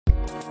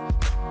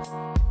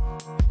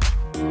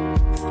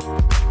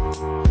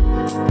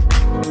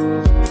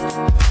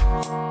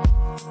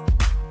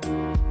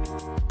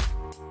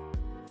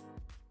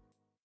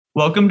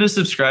Welcome to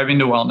Subscribing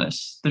to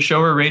Wellness, the show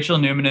where Rachel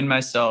Newman and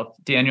myself,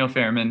 Daniel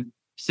Fairman,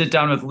 sit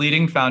down with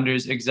leading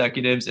founders,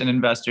 executives, and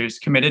investors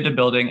committed to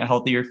building a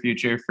healthier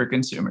future for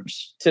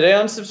consumers. Today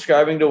on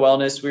Subscribing to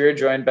Wellness, we are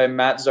joined by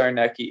Matt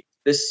Czarnecki,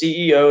 the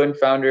CEO and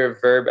founder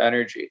of Verb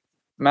Energy.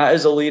 Matt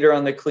is a leader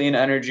on the clean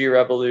energy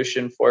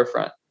revolution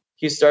forefront.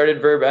 He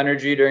started Verb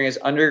Energy during his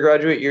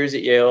undergraduate years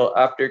at Yale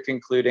after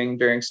concluding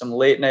during some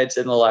late nights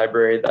in the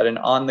library that an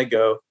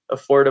on-the-go,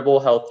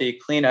 affordable, healthy,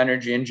 clean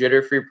energy and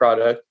jitter-free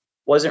product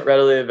wasn't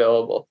readily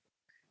available.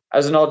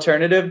 As an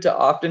alternative to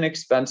often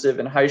expensive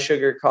and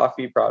high-sugar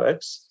coffee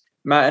products,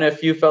 Matt and a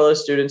few fellow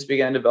students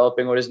began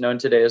developing what is known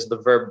today as the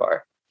Verb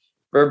Bar.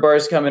 Verb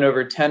Bars come in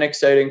over 10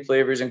 exciting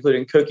flavors,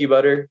 including cookie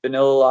butter,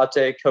 vanilla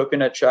latte,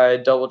 coconut chai,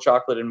 double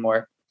chocolate, and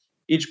more.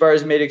 Each bar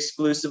is made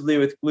exclusively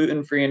with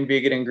gluten-free and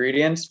vegan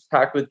ingredients,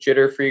 packed with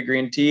jitter-free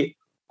green tea,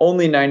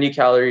 only 90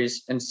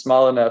 calories, and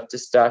small enough to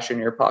stash in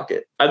your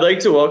pocket. I'd like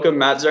to welcome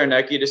Matt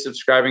Czarnecki to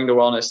Subscribing to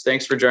Wellness.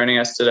 Thanks for joining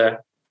us today.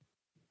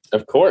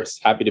 Of course.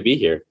 Happy to be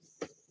here.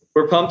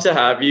 We're pumped to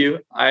have you.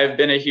 I've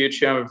been a huge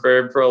fan of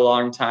Verb for a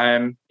long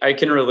time. I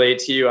can relate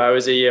to you. I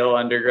was a Yale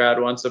undergrad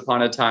once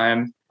upon a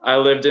time. I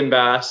lived in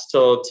Bass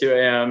till 2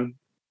 a.m.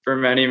 for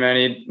many,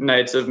 many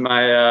nights of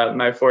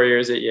my 4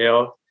 years at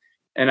Yale.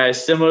 And I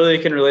similarly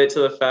can relate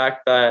to the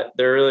fact that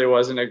there really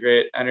wasn't a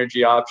great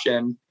energy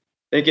option.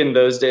 I think in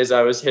those days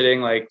I was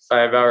hitting like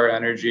 5-hour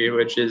energy,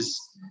 which is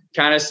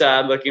kind of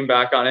sad looking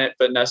back on it,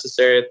 but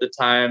necessary at the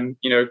time,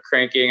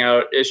 cranking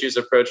out Issues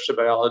approach to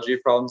biology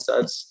problem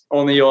sets.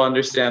 Only you'll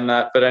understand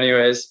that. But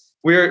anyways,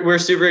 we're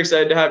super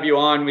excited to have you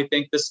on. We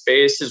think the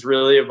space has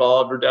really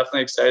evolved. We're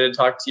definitely excited to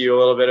talk to you a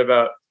little bit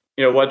about,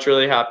 what's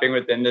really happening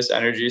within this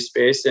energy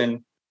space,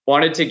 and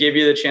wanted to give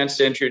you the chance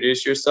to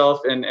introduce yourself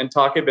and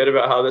talk a bit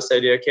about how this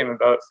idea came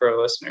about for our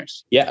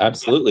listeners. Yeah,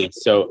 absolutely.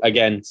 So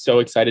again, so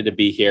excited to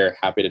be here.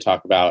 Happy to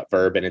talk about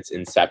Verb and its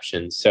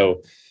inception.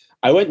 So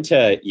I went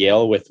to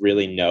Yale with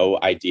really no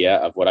idea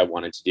of what I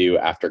wanted to do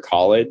after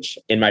college.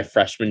 In my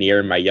freshman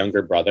year, my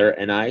younger brother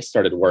and I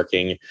started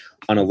working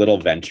on a little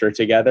venture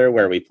together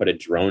where we put a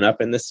drone up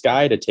in the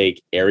sky to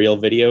take aerial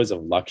videos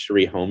of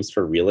luxury homes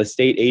for real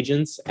estate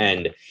agents.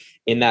 And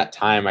in that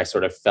time, I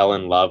sort of fell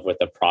in love with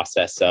the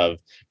process of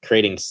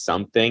creating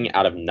something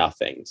out of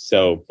nothing.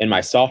 So in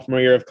my sophomore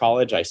year of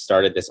college, I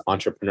started this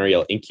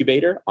entrepreneurial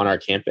incubator on our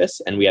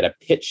campus, and we had a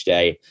pitch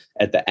day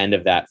at the end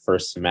of that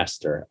first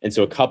semester. And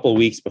so a couple of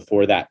weeks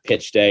before that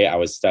pitch day, I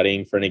was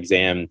studying for an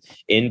exam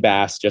in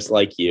Bass, just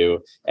like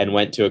you, and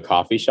went to a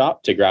coffee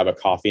shop to grab a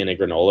coffee and a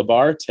granola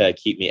bar to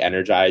keep me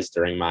energized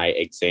during my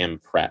exam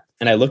prep.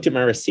 And I looked at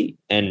my receipt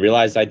and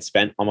realized I'd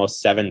spent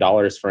almost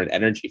 $7 for an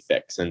energy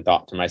fix and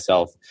thought to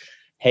myself,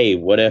 hey,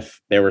 what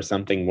if there were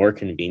something more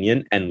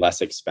convenient and less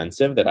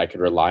expensive that I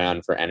could rely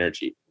on for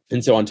energy?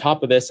 And so on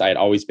top of this, I had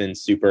always been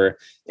super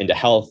into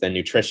health and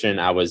nutrition.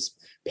 I was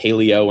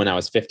paleo when I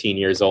was 15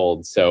 years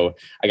old. So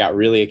I got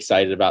really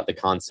excited about the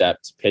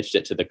concept, pitched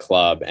it to the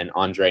club, and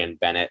Andre and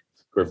Bennett,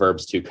 who are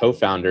Verb's two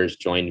co-founders,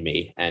 joined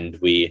me, and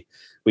we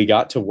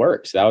got to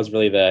work. So that was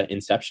really the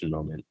inception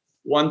moment.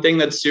 One thing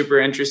that's super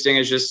interesting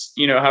is just,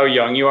 how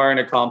young you are and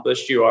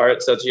accomplished you are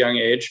at such a young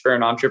age for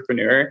an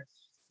entrepreneur.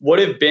 What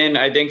have been,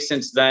 I think,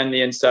 since then,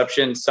 the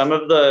inception, some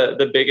of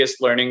the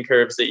biggest learning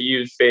curves that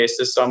you've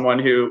faced as someone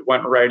who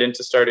went right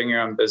into starting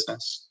your own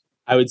business?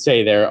 I would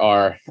say there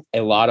are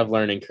a lot of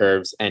learning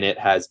curves, and it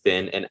has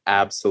been an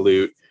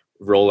absolute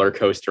roller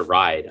coaster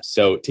ride.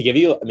 So to give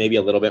you maybe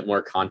a little bit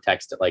more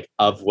context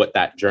of what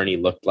that journey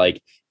looked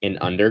like in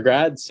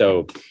undergrad.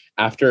 So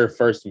after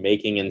first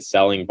making and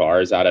selling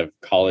bars out of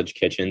college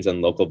kitchens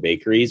and local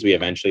bakeries, we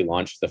eventually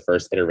launched the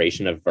first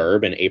iteration of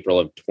Verb in April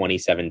of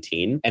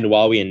 2017. And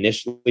while we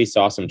initially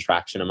saw some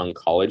traction among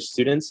college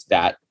students,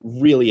 that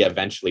really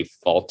eventually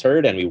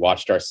faltered, and we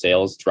watched our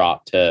sales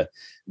drop to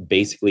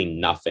basically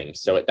nothing.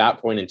 So at that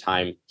point in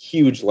time,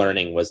 huge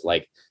learning was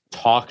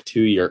talk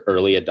to your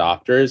early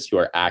adopters who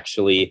are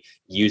actually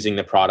using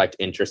the product,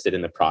 interested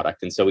in the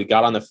product. And so we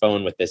got on the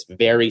phone with this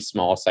very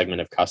small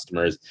segment of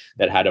customers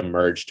that had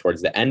emerged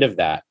towards the end of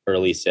that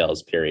early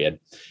sales period,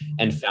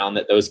 and found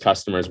that those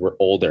customers were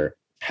older,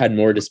 had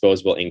more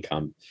disposable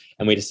income.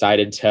 And we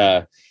decided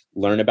to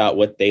learn about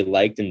what they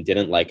liked and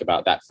didn't like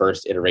about that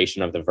first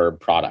iteration of the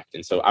Verb product.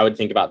 And so I would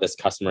think about this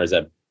customer as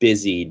a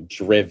busy,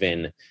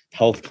 driven,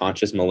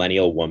 health-conscious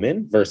millennial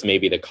woman versus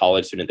maybe the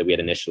college student that we had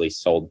initially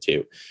sold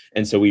to.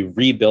 And so we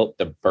rebuilt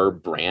the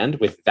Verb brand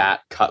with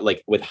that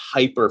with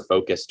hyper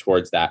focus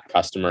towards that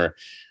customer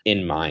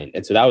in mind.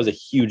 And so that was a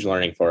huge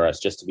learning for us,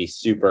 just to be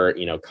super,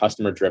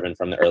 customer driven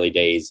from the early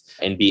days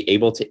and be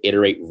able to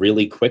iterate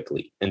really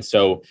quickly. And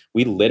so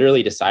we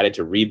literally decided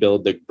to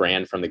rebuild the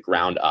brand from the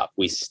ground up.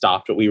 We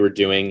stopped what we were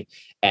doing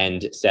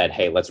and said,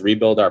 hey, let's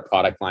rebuild our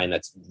product line.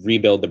 Let's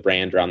rebuild the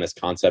brand around this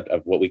concept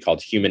of what we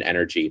called human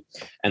energy.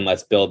 And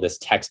let's build this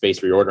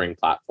text-based reordering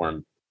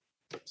platform.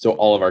 So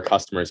all of our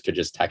customers could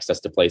just text us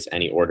to place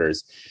any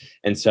orders.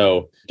 And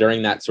so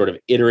during that sort of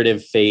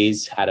iterative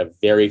phase, had a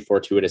very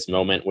fortuitous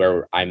moment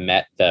where I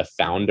met the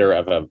founder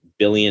of a $1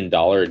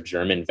 billion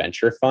German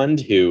venture fund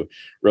who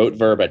wrote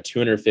Verb a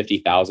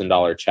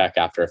 $250,000 check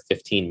after a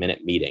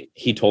 15-minute meeting.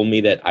 He told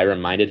me that I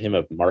reminded him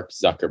of Mark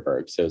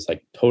Zuckerberg. So it was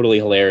like totally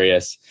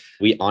hilarious.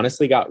 We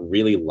honestly got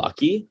really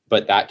lucky,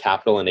 but that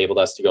capital enabled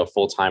us to go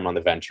full time on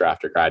the venture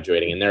after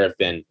graduating. And there have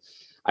been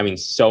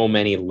so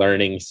many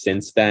learnings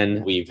since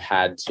then. We've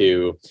had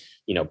to,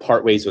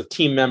 part ways with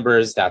team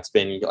members. That's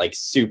been like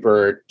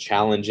super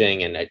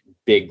challenging and a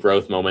big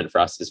growth moment for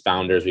us as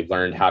founders. We've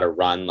learned how to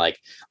run like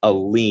a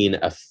lean,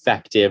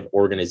 effective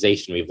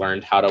organization. We've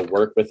learned how to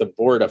work with a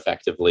board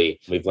effectively.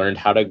 We've learned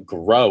how to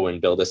grow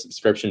and build a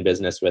subscription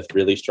business with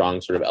really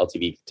strong sort of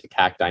LTV to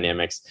CAC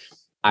dynamics.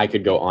 I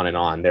could go on and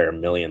on. There are a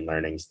million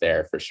learnings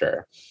there for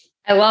sure.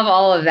 I love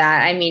all of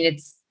that. I mean,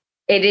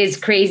 it is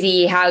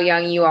crazy how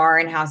young you are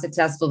and how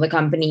successful the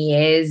company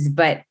is,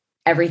 but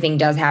everything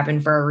does happen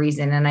for a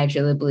reason. And I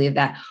truly believe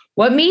that.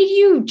 What made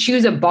you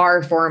choose a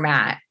bar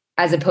format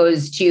as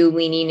opposed to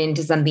leaning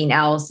into something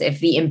else if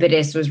the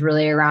impetus was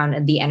really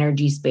around the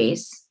energy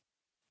space?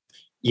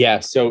 Yeah.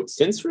 So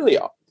since really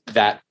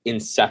that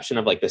inception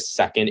of like the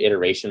second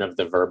iteration of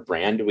the Verb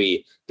brand,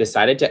 we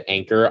decided to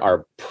anchor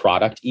our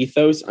product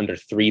ethos under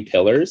 3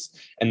 pillars.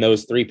 And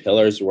those 3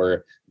 pillars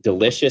were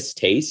delicious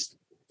taste,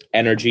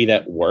 energy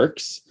that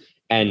works,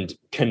 and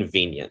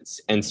convenience.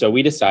 And so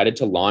we decided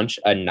to launch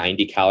a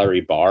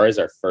 90-calorie bar as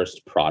our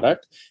first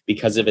product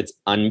because of its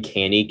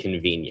uncanny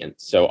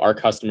convenience. So our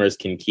customers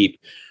can keep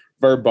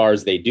Verb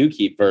bars. They do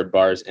keep Verb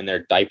bars in their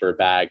diaper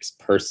bags,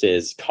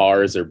 purses,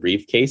 cars, or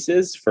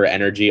briefcases for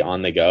energy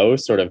on the go,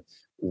 sort of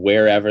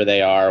wherever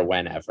they are,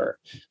 whenever.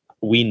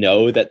 We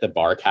know that the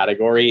bar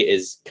category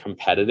is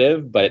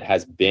competitive, but it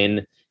has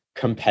been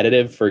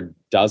competitive for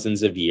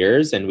dozens of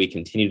years. And we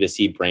continue to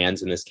see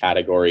brands in this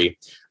category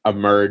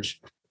emerge,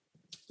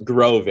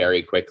 grow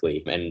very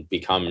quickly, and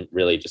become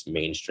really just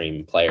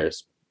mainstream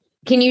players.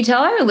 Can you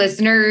tell our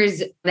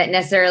listeners that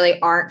necessarily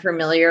aren't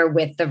familiar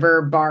with the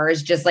Verb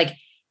bars, just like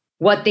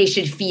what they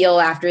should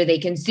feel after they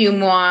consume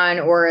one,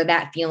 or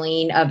that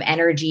feeling of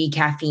energy,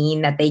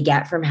 caffeine that they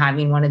get from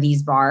having one of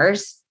these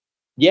bars?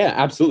 Yeah,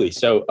 absolutely.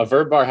 So a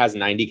Verb bar has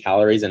 90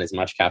 calories and as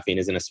much caffeine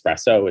as an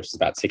espresso, which is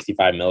about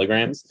 65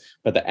 milligrams.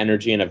 But the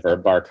energy in a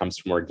Verb bar comes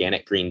from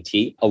organic green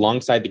tea.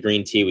 Alongside the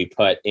green tea, we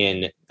put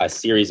in a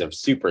series of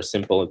super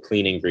simple and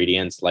clean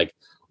ingredients like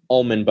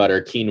almond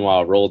butter,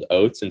 quinoa, rolled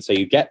oats. And so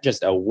you get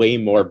just a way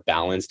more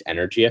balanced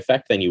energy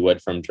effect than you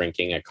would from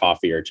drinking a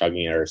coffee or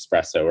chugging an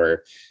espresso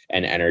or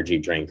an energy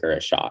drink or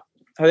a shot.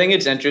 I think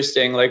it's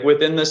interesting, like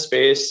within the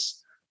space,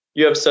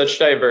 you have such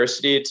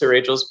diversity, to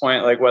Rachel's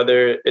point, like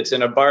whether it's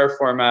in a bar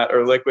format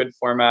or liquid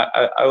format.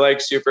 I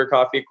like super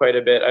coffee quite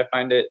a bit. I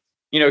find it,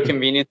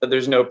 convenient that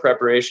there's no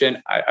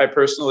preparation. I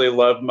personally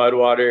love mud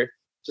water,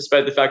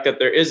 despite the fact that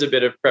there is a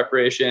bit of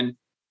preparation.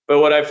 But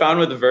what I found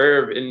with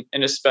Verb,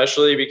 and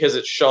especially because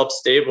it's shelf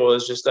stable,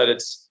 is just that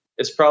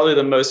it's probably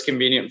the most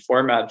convenient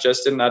format,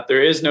 just in that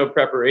there is no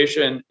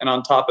preparation. And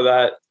on top of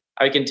that,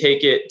 I can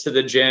take it to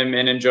the gym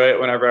and enjoy it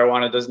whenever I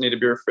want. It doesn't need to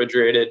be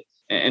refrigerated.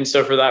 And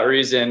so for that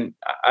reason,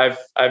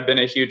 I've been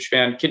a huge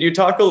fan. Could you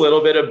talk a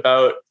little bit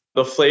about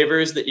the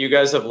flavors that you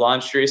guys have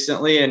launched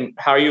recently and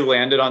how you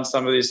landed on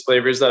some of these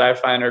flavors that I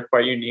find are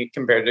quite unique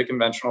compared to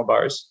conventional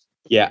bars?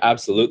 Yeah,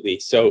 absolutely.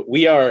 So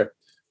we are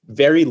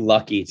very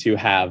lucky to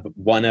have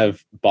one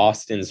of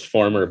Boston's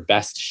former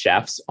best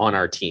chefs on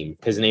our team.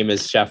 His name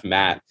is Chef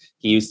Matt.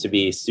 He used to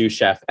be sous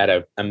chef at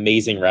an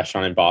amazing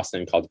restaurant in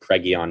Boston called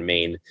Craigie on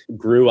Main.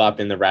 Grew up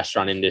in the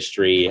restaurant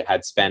industry,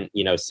 had spent,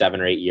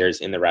 7 or 8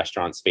 years in the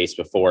restaurant space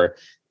before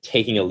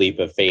taking a leap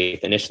of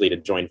faith initially to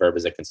join Verb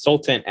as a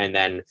consultant and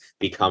then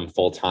become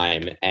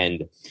full-time.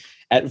 And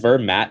at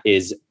Verb, Matt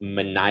is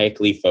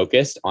maniacally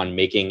focused on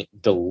making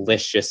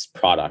delicious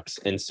products.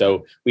 And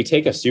so we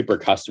take a super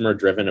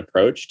customer-driven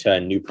approach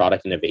to new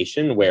product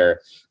innovation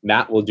where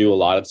Matt will do a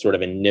lot of sort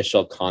of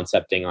initial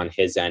concepting on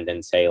his end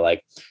and say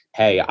like,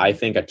 hey, I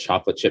think a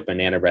chocolate chip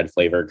banana bread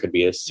flavor could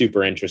be a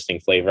super interesting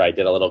flavor. I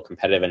did a little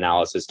competitive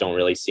analysis, don't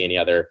really see any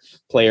other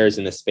players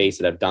in the space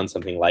that have done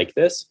something like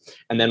this.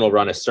 And then we'll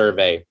run a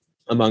survey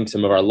among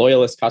some of our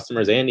loyalist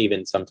customers and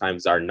even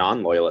sometimes our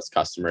non-loyalist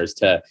customers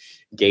to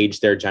gauge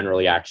their general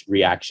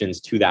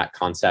reactions to that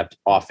concept,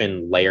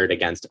 often layered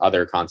against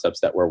other concepts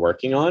that we're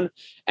working on.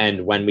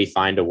 And when we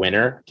find a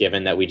winner,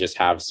 given that we just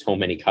have so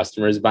many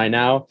customers by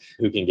now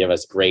who can give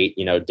us great,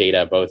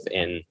 data both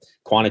in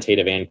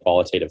quantitative and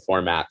qualitative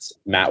formats,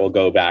 Matt will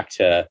go back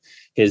to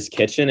his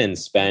kitchen and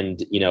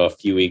spend, a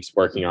few weeks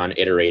working on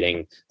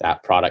iterating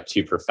that product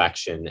to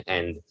perfection.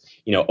 And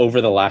over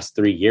the last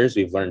 3 years,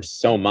 we've learned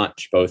so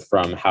much, both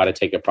from how to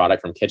take a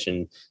product from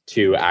kitchen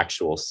to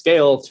actual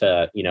scale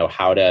to,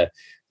 how to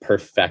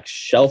perfect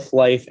shelf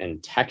life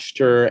and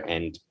texture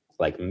and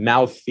like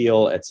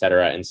mouthfeel, et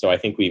cetera. And so I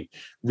think we've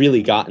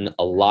really gotten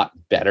a lot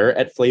better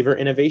at flavor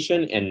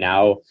innovation. And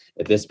now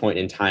at this point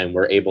in time,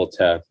 we're able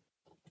to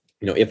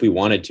if we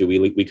wanted to,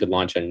 we could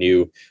launch a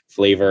new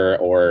flavor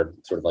or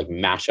sort of like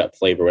mashup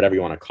flavor, whatever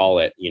you want to call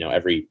it,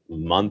 every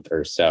month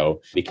or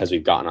so, because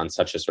we've gotten on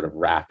such a sort of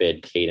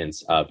rapid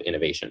cadence of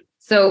innovation.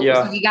 So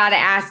we got to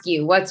ask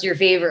you, what's your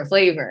favorite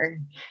flavor?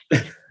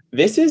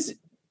 This is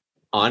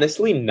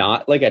honestly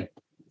not like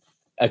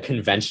a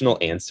conventional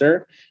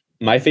answer.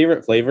 My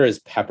favorite flavor is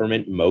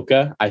peppermint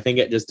mocha. I think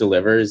it just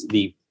delivers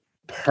the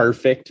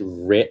perfect,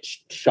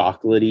 rich,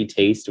 chocolatey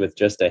taste with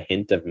just a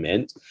hint of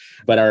mint.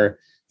 But our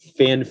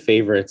fan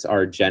favorites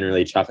are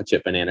generally chocolate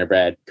chip banana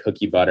bread,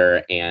 cookie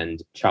butter,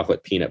 and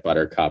chocolate peanut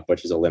butter cup,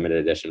 which is a limited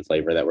edition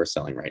flavor that we're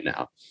selling right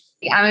now.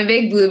 I'm a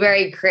big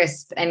blueberry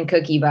crisp and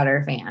cookie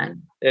butter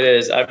fan. It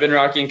is. I've been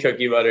rocking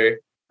cookie butter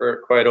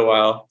for quite a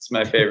while. It's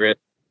my favorite.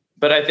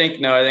 But I think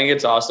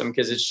it's awesome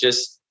because it's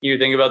just, you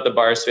think about the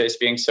bar space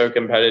being so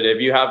competitive.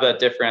 You have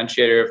that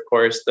differentiator, of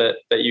course, that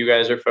you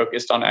guys are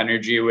focused on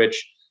energy,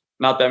 which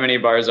not that many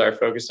bars are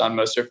focused on.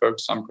 Most are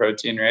focused on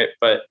protein, right?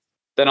 But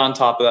then on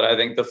top of that, I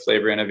think the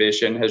flavor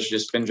innovation has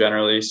just been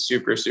generally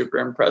super, super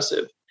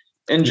impressive.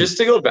 And just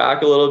to go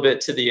back a little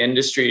bit to the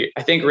industry,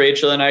 I think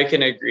Rachel and I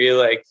can agree,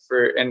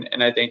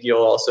 and I think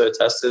you'll also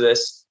attest to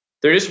this,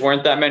 there just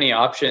weren't that many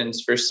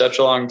options for such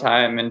a long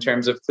time in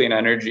terms of clean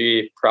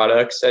energy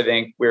products. I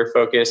think we're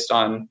focused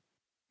on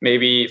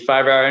maybe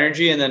 5 Hour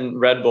Energy and then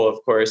Red Bull, of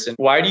course. And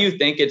why do you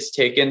think it's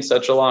taken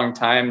such a long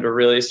time to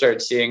really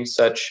start seeing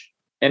such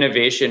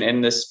innovation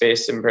in this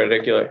space in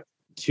particular?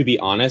 To be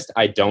honest,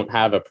 I don't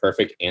have a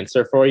perfect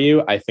answer for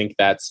you. I think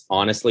that's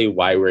honestly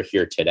why we're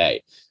here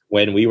today.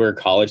 When we were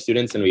college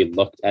students and we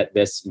looked at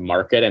this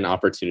market and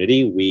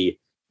opportunity,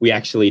 we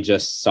actually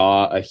just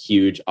saw a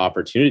huge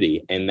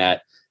opportunity in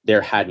that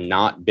there had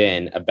not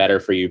been a better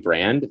for you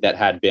brand that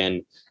had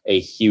been a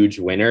huge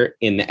winner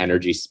in the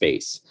energy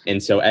space.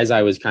 And so as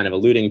I was kind of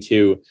alluding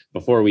to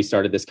before we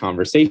started this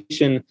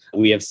conversation,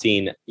 we have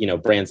seen,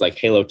 brands like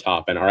Halo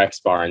Top and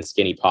RX Bar and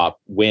Skinny Pop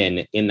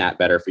win in that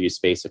better for you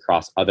space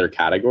across other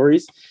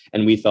categories.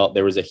 And we felt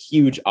there was a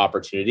huge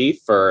opportunity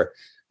for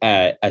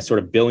a sort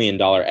of $1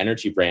 billion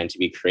energy brand to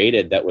be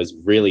created that was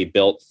really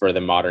built for the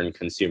modern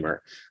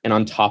consumer. And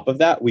on top of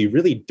that, we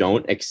really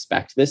don't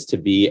expect this to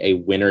be a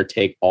winner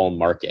take all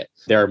market.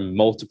 There are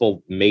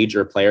multiple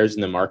major players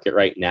in the market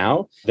right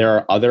now. There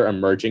are other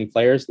emerging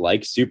players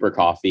like Super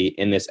Coffee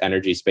in this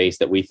energy space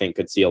that we think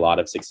could see a lot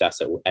of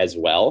success as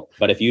well.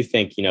 But if you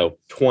think,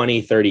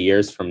 20, 30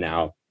 years from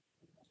now,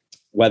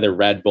 whether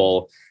Red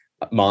Bull,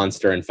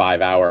 Monster, and 5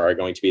 Hour are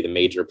going to be the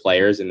major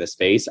players in the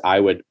space,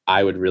 I would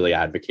really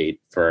advocate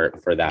for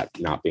that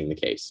not being the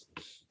case.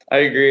 I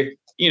agree.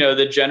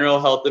 The general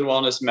health and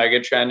wellness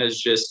megatrend is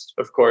just,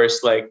 of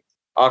course,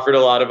 offered a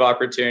lot of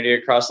opportunity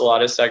across a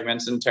lot of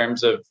segments in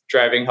terms of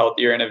driving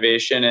healthier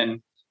innovation. And,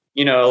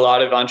 a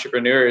lot of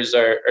entrepreneurs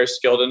are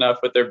skilled enough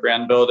with their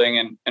brand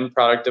building and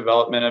product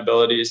development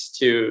abilities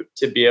to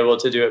be able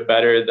to do it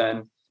better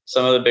than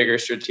some of the bigger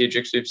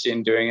strategics we've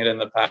seen doing it in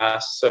the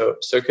past. So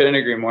couldn't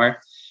agree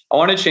more. I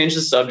want to change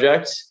the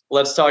subject.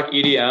 Let's talk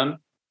EDM.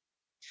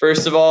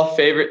 First of all,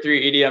 favorite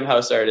 3 EDM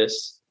house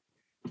artists.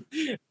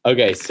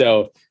 Okay,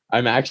 so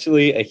I'm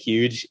actually a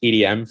huge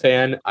EDM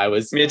fan. I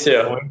was Me too.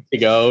 going to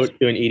go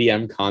to an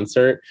EDM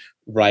concert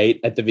right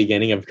at the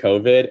beginning of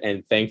COVID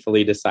and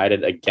thankfully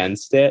decided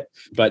against it.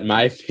 But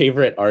my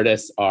favorite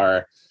artists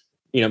are,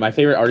 my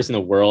favorite artist in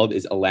the world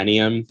is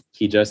Illenium.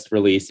 He just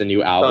released a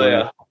new album. Oh,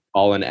 yeah.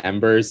 All in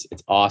Embers.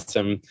 It's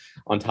awesome.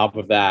 On top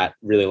of that,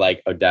 really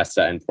like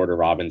Odessa and Porter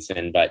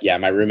Robinson. But yeah,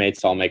 my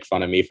roommates all make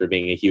fun of me for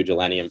being a huge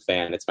Illenium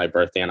fan. It's my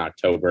birthday in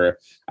October.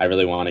 I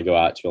really want to go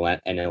out to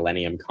an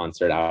Illenium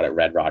concert out at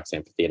Red Rocks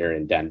Amphitheater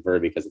in Denver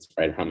because it's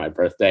right around my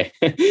birthday.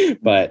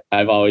 But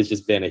I've always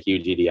just been a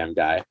huge EDM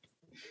guy.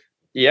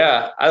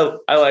 Yeah,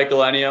 I like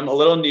Illenium. A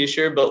little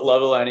nicher, but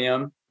love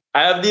Illenium.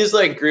 I have these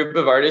group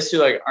of artists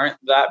who aren't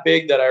that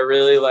big that I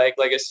really like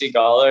a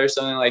Sigala or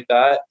something like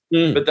that.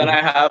 But then I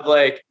have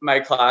my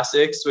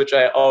classics, which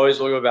I always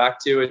will go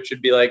back to, which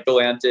would be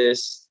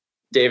Galantis,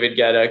 David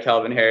Guetta,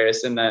 Calvin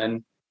Harris, and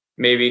then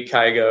maybe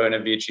Kygo and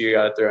Avicii you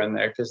got to throw in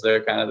there because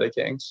they're kind of the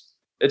kings.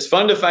 It's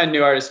fun to find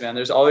new artists, man.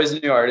 There's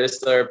always new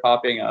artists that are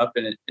popping up,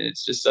 and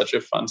it's just such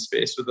a fun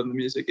space within the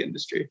music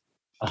industry.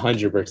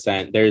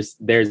 100%.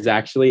 There's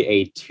actually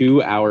a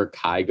 2-hour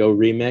Kygo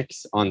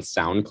remix on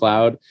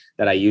SoundCloud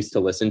that I used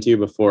to listen to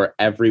before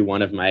every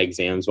one of my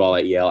exams while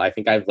at Yale. I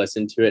think I've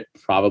listened to it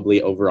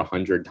probably over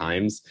 100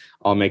 times.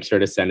 I'll make sure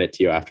to send it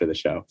to you after the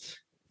show.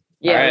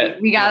 Yeah,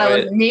 right. We gotta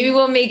listen. Maybe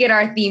we'll make it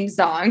our theme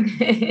song.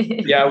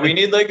 Yeah, we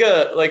need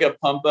a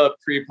pump up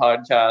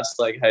pre-podcast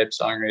hype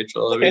song,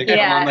 Rachel. We Get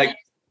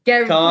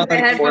the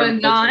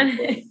headphones on.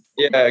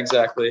 Yeah,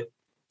 exactly.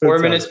 4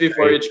 minutes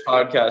before great. Each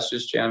podcast,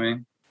 just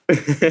jamming.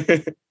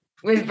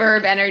 With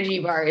Verb energy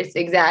bars,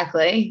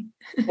 exactly.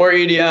 Or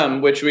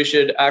EDM, which we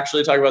should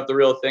actually talk about the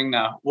real thing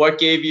now. What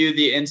gave you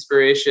the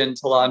inspiration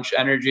to launch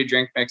Energy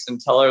Drink Mix, and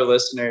tell our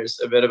listeners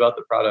a bit about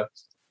the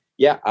product?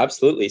 Yeah,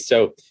 absolutely.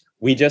 So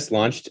we just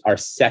launched our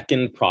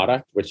second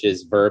product, which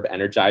is Verb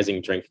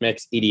Energizing Drink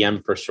Mix,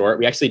 EDM for short.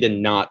 We actually did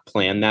not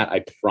plan that,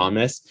 I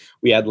promise.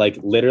 We had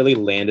literally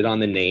landed on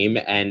the name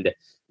and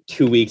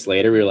 2 weeks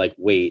later, we were like,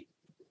 wait,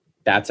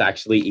 that's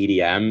actually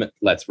EDM.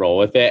 Let's roll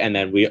with it. And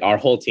then our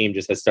whole team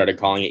just has started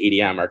calling it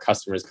EDM. Our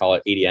customers call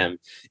it EDM.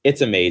 It's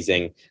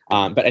amazing.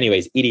 But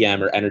anyways, EDM,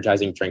 or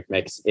energizing drink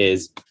mix,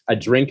 is a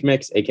drink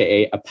mix,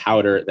 aka a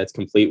powder that's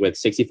complete with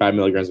 65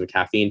 milligrams of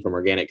caffeine from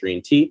organic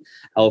green tea,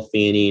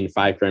 L-theanine,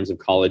 5 grams of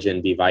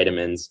collagen, B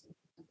vitamins,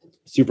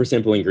 super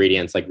simple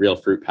ingredients like real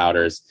fruit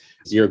powders,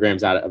 0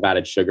 grams of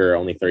added sugar,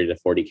 only 30 to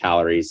 40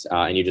 calories.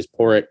 And you just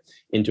pour it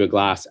into a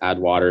glass, add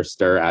water,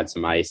 stir, add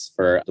some ice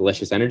for a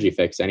delicious energy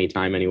fix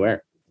anytime,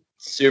 anywhere.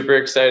 Super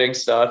exciting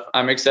stuff.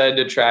 I'm excited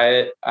to try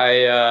it.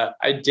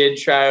 I did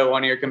try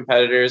one of your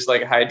competitors,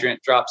 like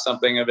Hydrant, dropped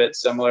something a bit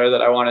similar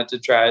that I wanted to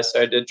try.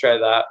 So I did try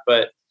that,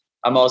 but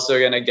I'm also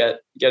going to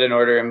get an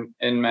order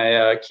in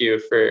my queue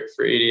for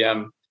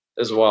EDM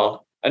as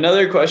well.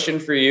 Another question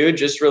for you,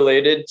 just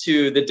related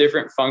to the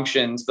different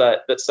functions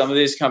that some of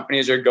these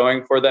companies are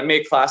going for that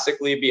may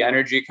classically be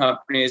energy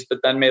companies, but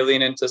then may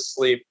lean into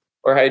sleep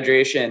or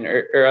hydration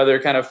or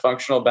other kind of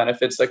functional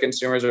benefits that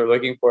consumers are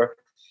looking for.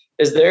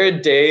 Is there a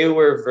day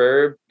where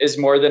Verb is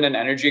more than an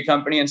energy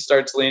company and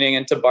starts leaning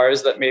into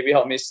bars that maybe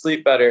help me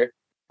sleep better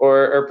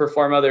or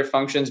perform other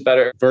functions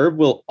better? Verb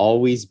will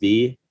always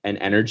be an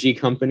energy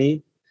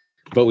company,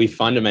 but we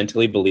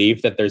fundamentally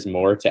believe that there's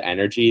more to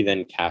energy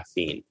than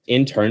caffeine.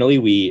 Internally,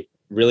 we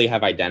really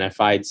have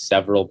identified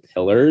several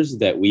pillars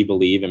that we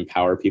believe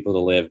empower people to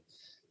live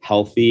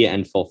healthy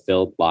and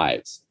fulfilled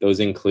lives. Those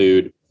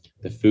include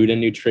the food and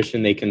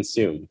nutrition they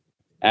consume,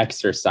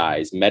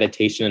 exercise,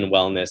 meditation and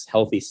wellness,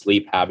 healthy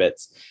sleep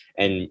habits,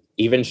 and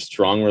even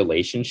strong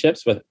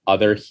relationships with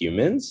other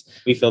humans.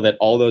 We feel that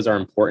all those are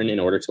important in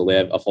order to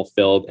live a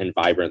fulfilled and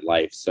vibrant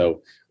life.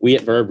 So we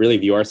at Verb really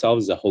view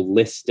ourselves as a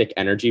holistic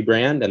energy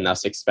brand, and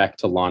thus expect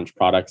to launch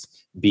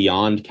products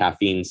beyond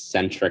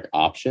caffeine-centric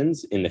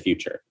options in the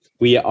future.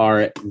 We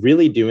are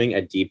really doing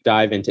a deep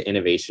dive into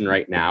innovation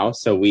right now.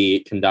 So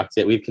we've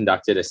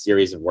conducted a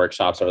series of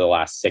workshops over the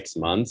last 6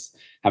 months,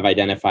 have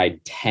identified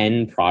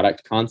 10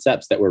 product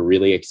concepts that we're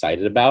really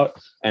excited about,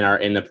 and are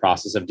in the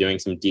process of doing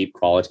some deep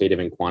qualitative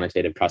and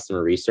quantitative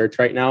customer research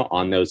right now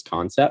on those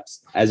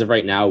concepts. As of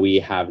right now, we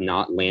have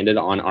not landed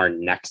on our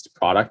next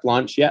product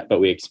launch yet, but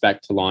we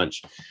expect to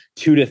launch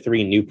 2 to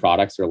 3 new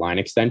products or line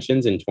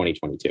extensions in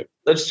 2022.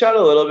 Let's chat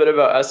a little bit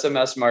about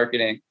SMS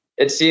marketing.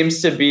 It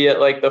seems to be at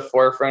like the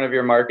forefront of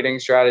your marketing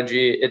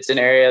strategy. It's an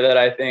area that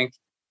I think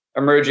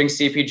emerging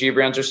CPG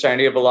brands are starting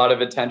to give a lot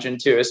of attention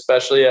to,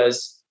 especially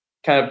as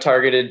kind of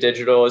targeted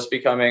digital is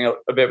becoming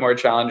a bit more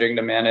challenging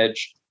to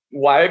manage.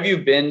 Why have you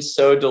been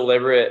so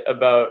deliberate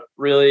about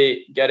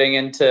really getting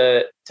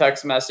into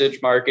text message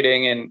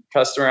marketing and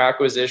customer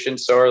acquisition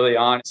so early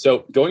on?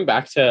 So going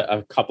back to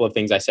a couple of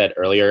things I said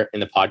earlier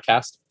in the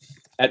podcast,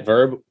 at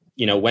Verb,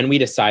 when we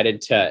decided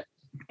to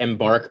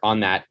embark on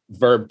that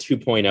Verb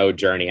 2.0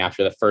 journey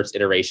after the first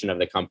iteration of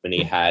the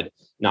company had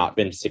not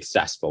been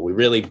successful, we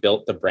really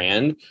built the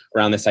brand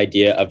around this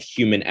idea of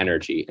human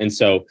energy. And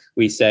so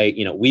we say,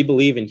 we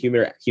believe in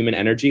human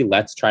energy.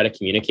 Let's try to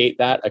communicate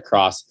that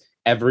across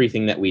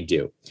everything that we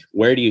do.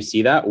 Where do you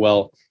see that?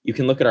 Well, you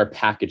can look at our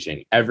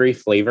packaging. Every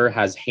flavor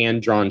has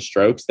hand-drawn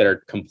strokes that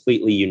are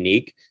completely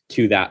unique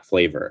to that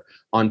flavor.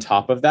 On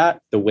top of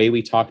that, the way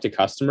we talk to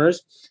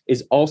customers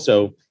is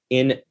also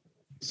in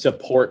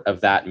support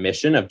of that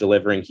mission of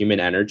delivering human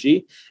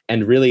energy,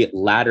 and really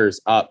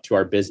ladders up to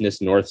our business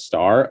North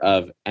Star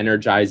of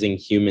energizing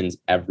humans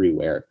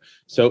everywhere.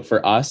 So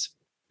for us,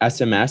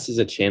 SMS is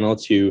a channel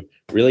to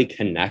really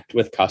connect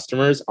with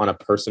customers on a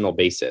personal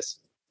basis,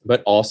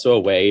 but also a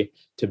way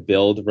to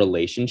build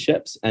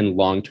relationships and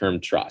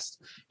long-term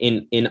trust.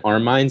 In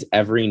our minds,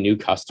 every new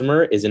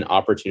customer is an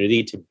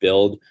opportunity to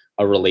build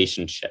a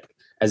relationship.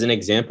 As an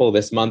example,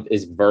 this month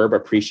is Verb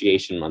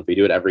Appreciation Month. We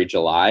do it every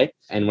July.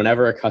 And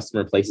whenever a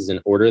customer places an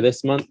order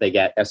this month, they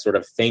get a sort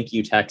of thank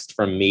you text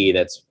from me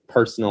that's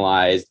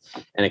personalized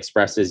and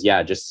expresses,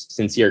 just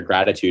sincere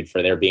gratitude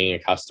for their being a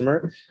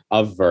customer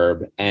of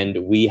Verb.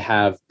 And we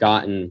have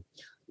gotten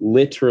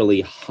literally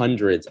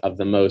hundreds of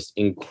the most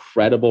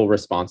incredible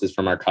responses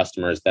from our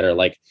customers that are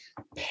like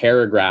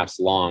paragraphs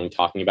long,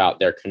 talking about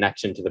their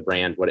connection to the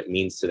brand, what it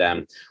means to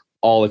them,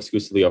 all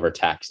exclusively over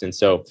text. And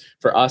so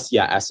for us,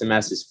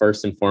 SMS is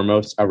first and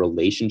foremost a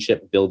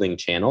relationship building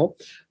channel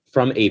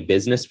from a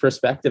business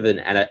perspective. And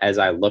as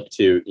I look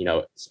to,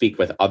 speak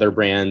with other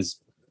brands,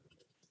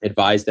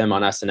 advise them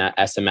on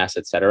SMS,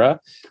 et cetera,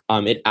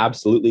 it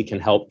absolutely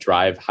can help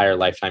drive higher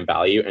lifetime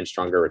value and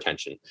stronger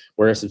retention.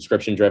 We're a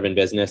subscription driven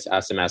business.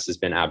 SMS has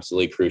been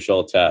absolutely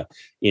crucial to,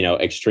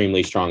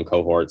 extremely strong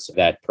cohorts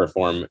that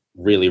perform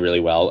really,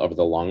 really well over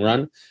the long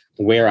run.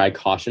 Where I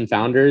caution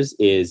founders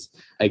is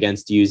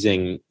against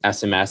using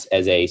SMS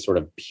as a sort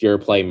of pure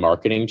play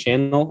marketing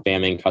channel,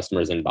 spamming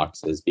customers'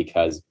 inboxes,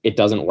 because it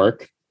doesn't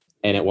work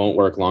and it won't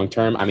work long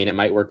term. I mean, it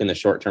might work in the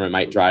short term, it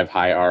might drive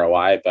high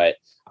ROI, but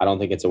I don't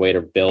think it's a way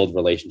to build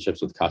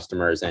relationships with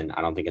customers, and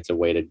I don't think it's a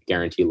way to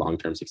guarantee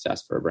long-term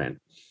success for a brand.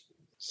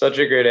 Such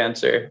a great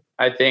answer.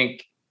 I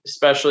think,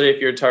 especially if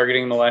you're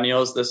targeting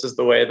millennials, this is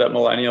the way that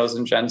millennials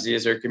and Gen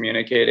Zs are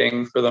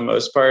communicating for the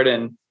most part.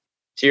 And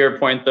To your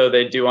point, though,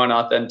 they do want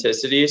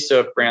authenticity.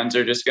 So if brands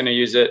are just going to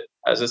use it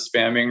as a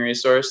spamming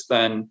resource,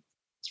 then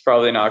it's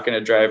probably not going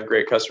to drive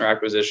great customer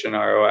acquisition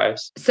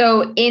ROIs.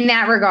 So in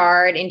that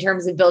regard, in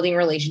terms of building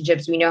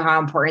relationships, we know how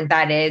important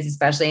that is,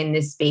 especially in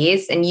this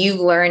space. And you've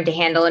learned to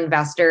handle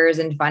investors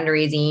and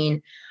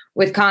fundraising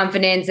with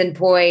confidence and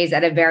poise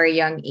at a very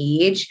young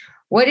age.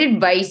 What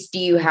advice do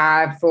you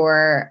have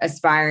for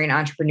aspiring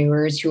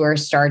entrepreneurs who are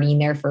starting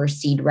their first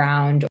seed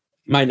round?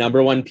 My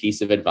number one piece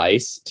of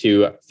advice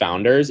to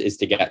founders is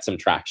to get some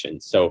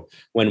traction. So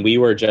when we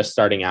were just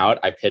starting out,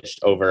 I pitched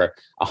over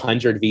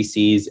 100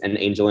 VCs and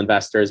angel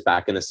investors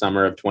back in the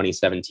summer of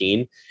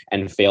 2017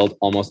 and failed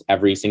almost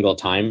every single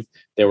time.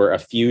 There were a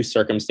few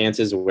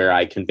circumstances where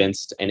I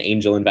convinced an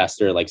angel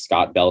investor like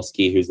Scott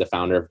Belsky, who's the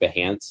founder of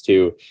Behance,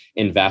 to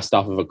invest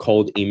off of a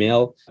cold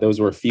email.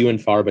 Those were few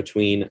and far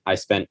between. I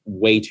spent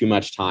way too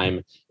much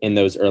time in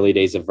those early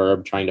days of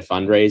Verb trying to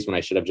fundraise when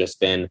I should have just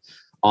been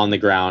on the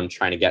ground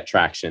trying to get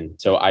traction.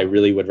 So I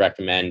really would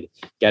recommend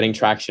getting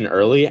traction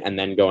early and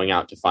then going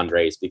out to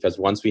fundraise, because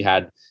once we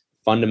had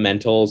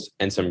fundamentals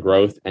and some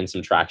growth and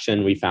some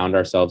traction, we found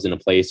ourselves in a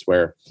place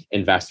where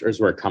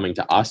investors were coming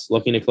to us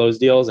looking to close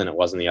deals, and it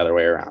wasn't the other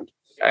way around.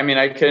 I mean,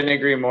 I couldn't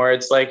agree more.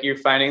 It's like you're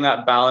finding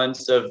that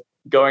balance of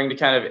going to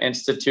kind of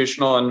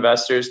institutional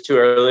investors too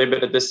early,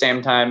 but at the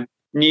same time,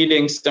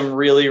 needing some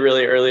really,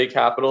 really early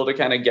capital to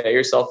kind of get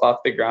yourself off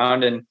the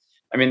ground. And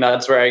I mean,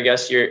 that's where I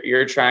guess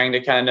you're trying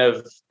to kind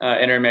of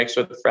intermix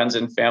with friends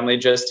and family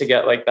just to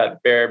get like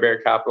that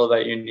bare capital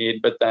that you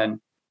need, but then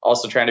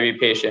also trying to be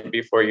patient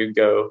before you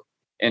go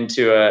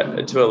into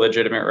a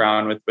legitimate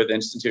round with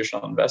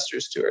institutional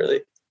investors too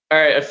early. All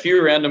right, a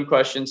few random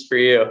questions for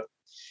you.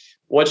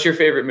 What's your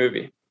favorite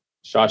movie?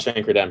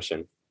 Shawshank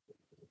Redemption.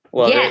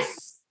 Love yes.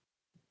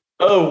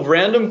 It. Oh,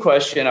 random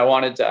question I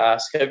wanted to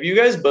ask. Have you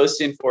guys both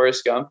seen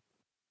Forrest Gump?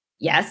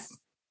 Yes.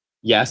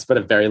 Yes, but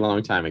a very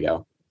long time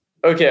ago.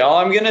 Okay, all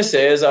I'm going to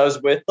say is I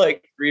was with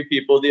like 3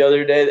 people the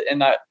other day,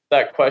 and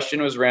that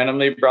question was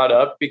randomly brought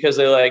up because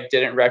they like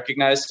didn't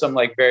recognize some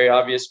like very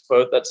obvious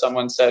quote that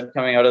someone said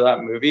coming out of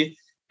that movie.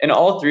 And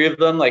all 3 of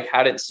them like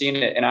hadn't seen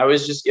it. And I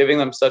was just giving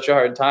them such a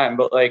hard time.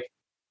 But like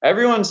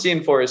everyone's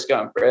seen Forrest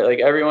Gump, right? Like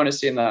everyone has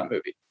seen that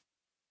movie.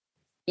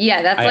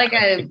 Yeah, that's like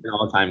an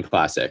all-time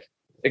classic.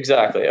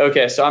 Exactly.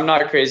 Okay, so I'm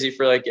not crazy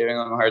for like giving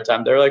them a hard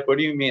time. They're like, what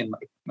do you mean?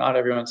 Like not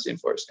everyone's seen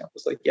Forrest Gump.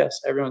 It's like,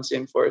 yes, everyone's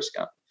seen Forrest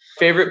Gump.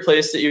 Favorite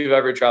place that you've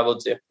ever traveled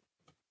to?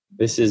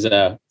 This is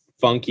a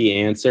funky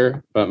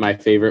answer, but my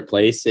favorite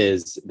place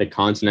is the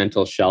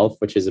continental shelf,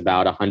 which is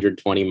about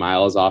 120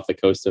 miles off the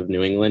coast of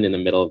New England in the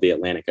middle of the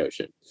Atlantic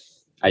Ocean.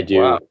 I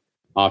do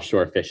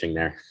offshore fishing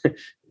there.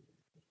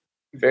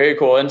 Very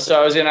cool. And so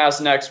I was going to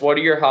ask next, what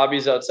are your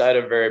hobbies outside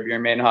of Verb, your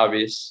main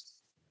hobbies?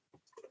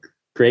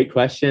 Great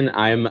question.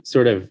 I'm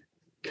sort of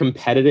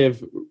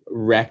competitive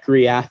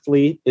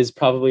recreathlete is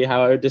probably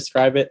how I would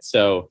describe it.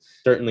 So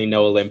certainly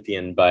no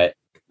Olympian, but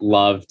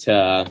love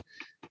to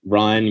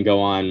run, go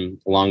on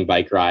long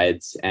bike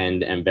rides,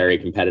 and am very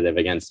competitive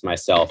against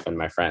myself and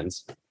my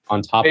friends.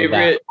 On top of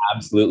that,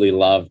 absolutely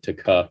love to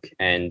cook.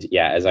 And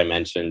yeah, as I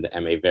mentioned,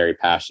 am a very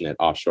passionate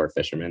offshore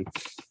fisherman.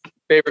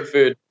 Favorite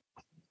food?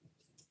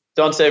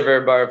 Don't say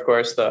Verb Bar, of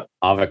course, though.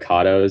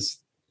 Avocados.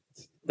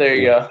 There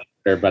you go.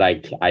 But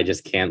I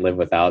just can't live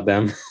without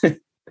them.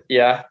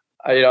 Yeah,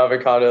 I eat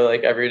avocado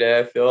like every day,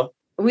 I feel.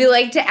 We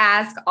like to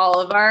ask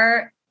all of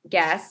our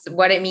guests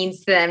what it means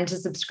to them to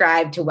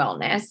subscribe to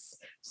wellness.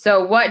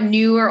 So what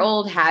new or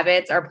old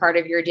habits are part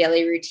of your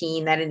daily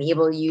routine that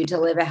enable you to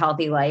live a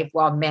healthy life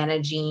while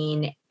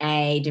managing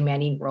a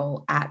demanding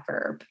role at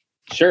Verb?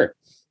 Sure.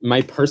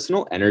 My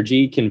personal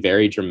energy can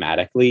vary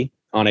dramatically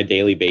on a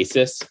daily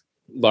basis,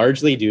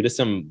 largely due to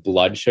some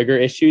blood sugar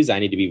issues. I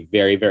need to be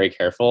very, very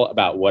careful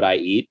about what I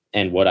eat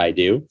and what I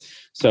do.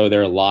 So there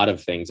are a lot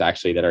of things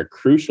actually that are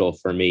crucial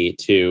for me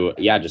to,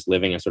 just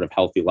living a sort of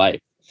healthy life.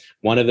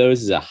 One of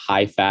those is a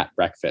high-fat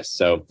breakfast.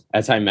 So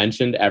as I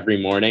mentioned,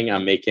 every morning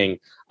I'm making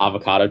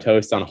avocado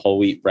toast on whole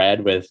wheat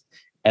bread with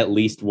at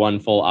least 1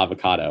 full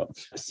avocado.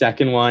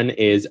 Second one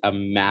is a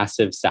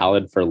massive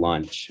salad for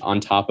lunch. On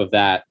top of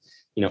that,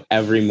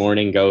 every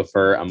morning go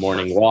for a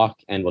morning walk,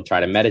 and we'll try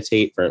to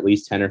meditate for at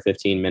least 10 or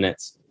 15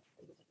 minutes.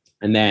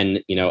 And then,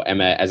 I'm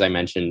as I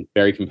mentioned,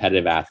 very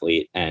competitive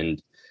athlete.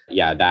 And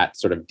that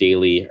sort of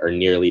daily or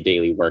nearly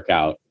daily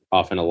workout,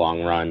 often a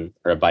long run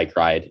or a bike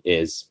ride,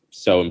 is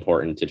so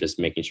important to just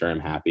making sure I'm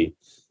happy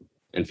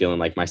and feeling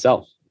like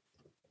myself.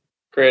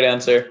 Great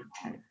answer.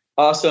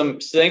 Awesome.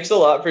 Thanks a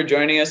lot for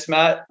joining us,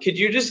 Matt. Could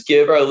you just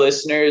give our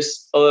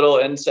listeners a little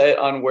insight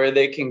on where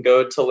they can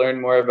go to learn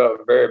more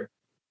about Verb?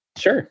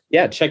 Sure.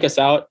 Yeah. Check us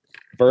out.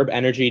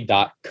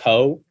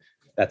 verbenergy.co.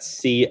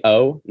 That's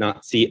CO,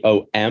 not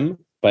COM,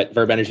 but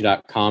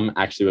verbenergy.com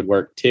actually would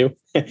work too.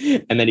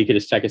 And then you can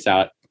just check us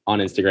out on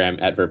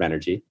Instagram at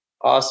verbenergy.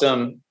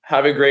 Awesome.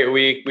 Have a great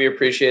week. We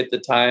appreciate the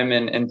time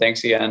and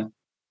thanks again.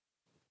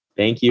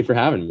 Thank you for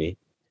having me.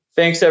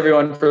 Thanks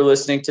everyone for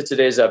listening to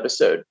today's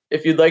episode.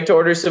 If you'd like to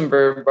order some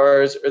Verb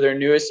bars or their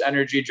newest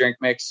energy drink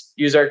mix,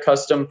 use our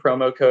custom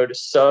promo code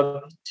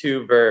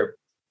SUB2VERB.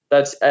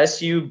 That's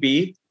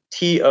SUB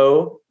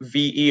TOVERB,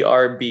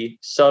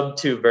 sub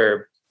to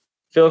Verb.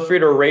 Feel free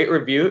to rate,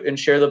 review, and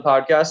share the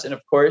podcast. And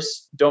of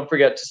course, don't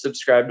forget to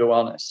subscribe to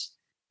Wellness.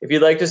 If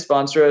you'd like to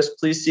sponsor us,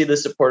 please see the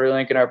supporter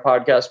link in our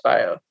podcast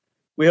bio.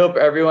 We hope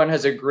everyone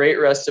has a great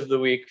rest of the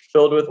week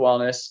filled with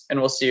wellness, and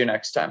we'll see you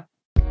next time.